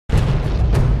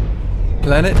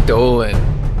Planet Dolan.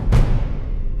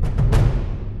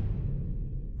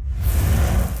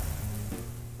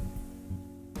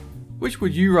 Which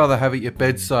would you rather have at your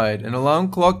bedside? An alarm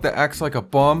clock that acts like a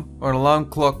bomb, or an alarm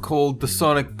clock called the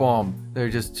Sonic Bomb? They're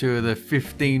just two of the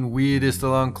 15 weirdest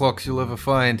alarm clocks you'll ever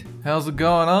find. How's it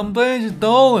going? I'm Strangest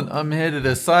Dolan. I'm here to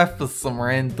decipher some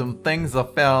random things I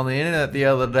found on the internet the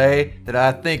other day that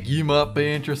I think you might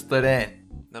be interested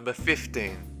in. Number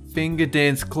 15. Finger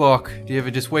dance clock. Do you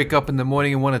ever just wake up in the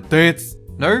morning and want to dance?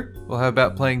 No? Well, how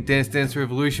about playing Dance Dance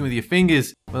Revolution with your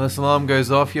fingers? When this alarm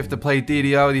goes off, you have to play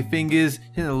DDR with your fingers,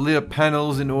 hitting the lit up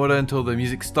panels in order until the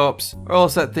music stops, or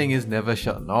else that thing is never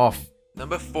shutting off.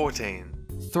 Number 14.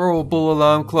 Throwable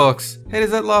alarm clocks. Hey,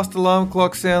 does that last alarm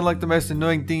clock sound like the most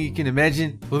annoying thing you can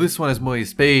imagine? Well, this one is more your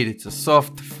speed. It's a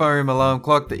soft foam alarm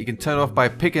clock that you can turn off by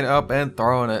picking it up and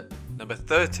throwing it. Number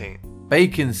 13.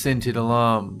 Bacon scented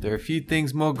alarm. There are a few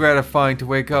things more gratifying to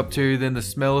wake up to than the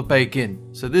smell of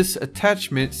bacon. So this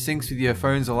attachment syncs with your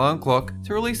phone's alarm clock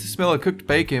to release the smell of cooked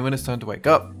bacon when it's time to wake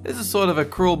up. This is sort of a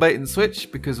cruel bait and switch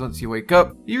because once you wake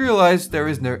up, you realize there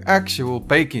is no actual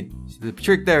bacon. So the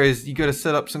trick there is you gotta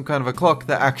set up some kind of a clock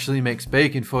that actually makes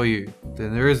bacon for you.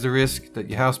 Then there is the risk that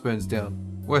your house burns down.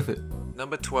 Worth it.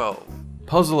 Number 12.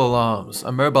 Puzzle alarms.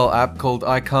 A mobile app called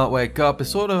I Can't Wake Up is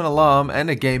sort of an alarm and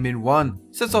a game in one.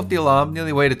 Sets off the alarm, the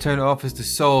only way to turn it off is to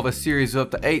solve a series of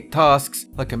up to 8 tasks,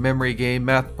 like a memory game,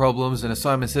 math problems, and a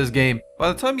Simon Says game.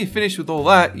 By the time you finish with all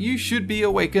that, you should be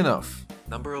awake enough.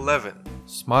 Number 11.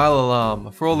 Smile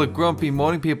alarm. For all the grumpy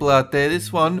morning people out there,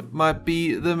 this one might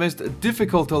be the most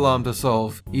difficult alarm to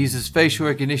solve. It uses facial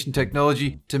recognition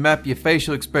technology to map your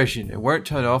facial expression. It won't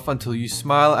turn off until you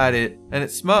smile at it. And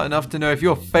it's smart enough to know if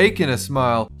you're faking a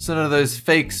smile. So none of those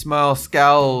fake smile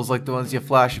scowls like the ones you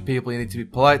flash at people you need to be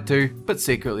polite to, but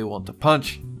secretly want to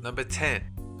punch. Number 10.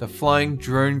 The flying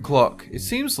drone clock. It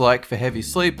seems like for heavy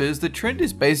sleepers, the trend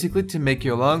is basically to make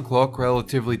your alarm clock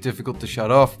relatively difficult to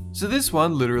shut off. So this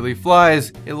one literally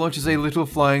flies. It launches a little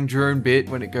flying drone bit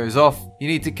when it goes off. You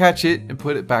need to catch it and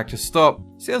put it back to stop.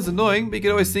 Sounds annoying, but you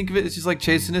can always think of it as just like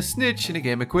chasing a snitch in a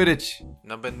game of Quidditch.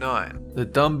 Number 9. The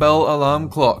dumbbell alarm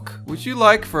clock. Would you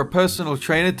like for a personal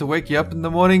trainer to wake you up in the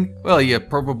morning? Well, you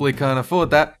probably can't afford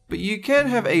that, but you can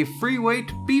have a free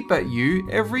weight beep at you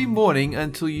every morning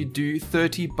until you do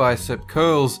 30 bicep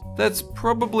curls. That's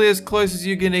probably as close as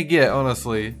you're gonna get,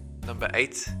 honestly. Number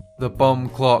 8. The bomb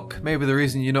clock. Maybe the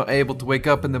reason you're not able to wake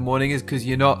up in the morning is because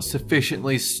you're not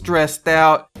sufficiently stressed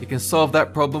out. You can solve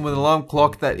that problem with an alarm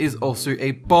clock that is also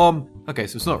a bomb. Okay,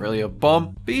 so it's not really a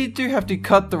bomb, but you do have to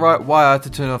cut the right wire to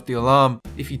turn off the alarm.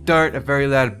 If you don't, a very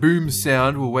loud boom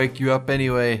sound will wake you up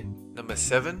anyway. Number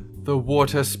 7. The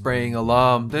water spraying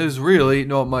alarm. There's really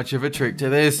not much of a trick to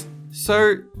this.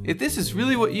 So, if this is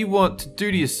really what you want to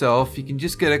do to yourself, you can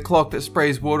just get a clock that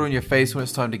sprays water on your face when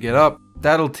it's time to get up.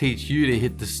 That'll teach you to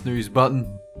hit the snooze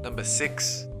button. Number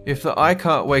 6. If the I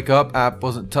Can't Wake Up app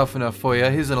wasn't tough enough for you,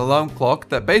 here's an alarm clock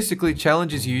that basically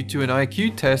challenges you to an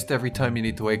IQ test every time you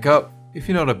need to wake up. If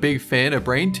you're not a big fan of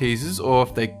brain teasers, or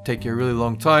if they take you a really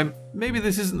long time, maybe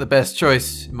this isn't the best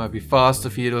choice. It might be faster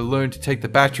for you to learn to take the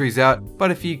batteries out,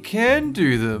 but if you can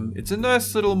do them, it's a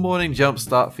nice little morning jump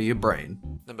start for your brain.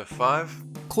 Number 5.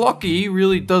 Clocky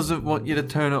really doesn't want you to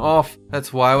turn it off.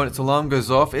 That's why when its alarm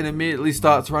goes off, it immediately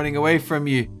starts running away from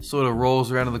you. Sort of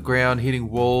rolls around on the ground, hitting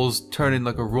walls, turning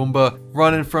like a Roomba,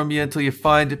 running from you until you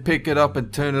find it, pick it up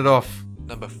and turn it off.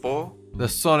 Number 4. The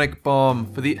Sonic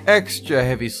Bomb. For the extra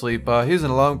heavy sleeper, here's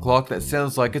an alarm clock that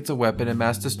sounds like it's a weapon of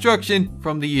mass destruction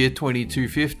from the year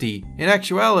 2250. In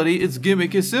actuality, its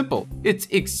gimmick is simple. It's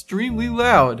extremely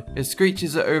loud. It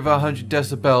screeches at over 100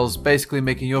 decibels, basically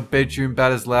making your bedroom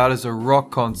about as loud as a rock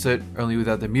concert, only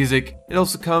without the music. It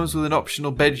also comes with an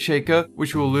optional bed shaker,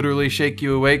 which will literally shake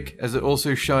you awake, as it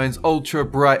also shines ultra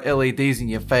bright LEDs in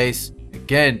your face.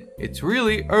 Again, it's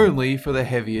really only for the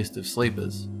heaviest of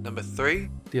sleepers. Number 3.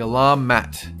 The alarm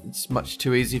mat. It's much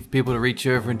too easy for people to reach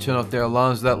over and turn off their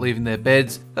alarms without leaving their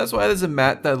beds. That's why there's a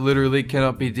mat that literally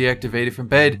cannot be deactivated from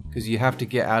bed, because you have to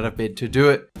get out of bed to do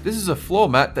it. This is a floor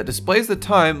mat that displays the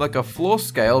time like a floor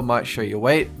scale might show your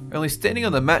weight. Only standing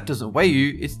on the mat doesn't weigh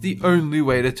you, it's the only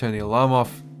way to turn the alarm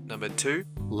off. Number 2.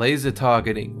 Laser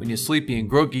targeting. When you're sleepy and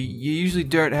groggy, you usually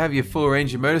don't have your full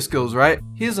range of motor skills, right?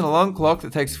 Here's an alarm clock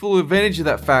that takes full advantage of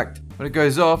that fact. When it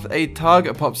goes off, a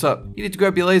target pops up. You need to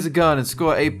grab your laser gun and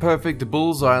score a perfect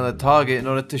bullseye on the target in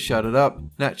order to shut it up.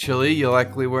 Naturally, you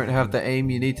likely won't have the aim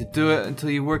you need to do it until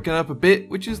you've woken up a bit,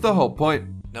 which is the whole point.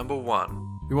 Number 1.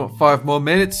 You want 5 more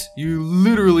minutes? You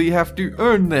literally have to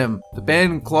earn them. The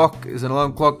band clock is an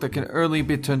alarm clock that can only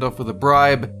be turned off with a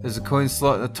bribe. There's a coin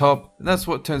slot at the top, and that's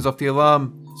what turns off the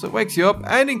alarm. So it wakes you up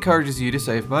and encourages you to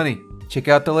save money. Check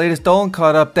out the latest DOLAN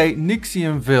KART update,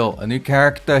 Nixiumville, a new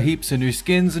character, heaps of new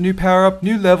skins, a new power up,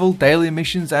 new level, daily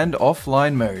missions and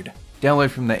offline mode. Download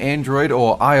from the Android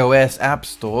or iOS App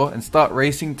Store and start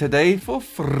racing today for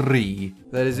free.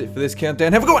 That is it for this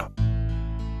countdown. Have a good one!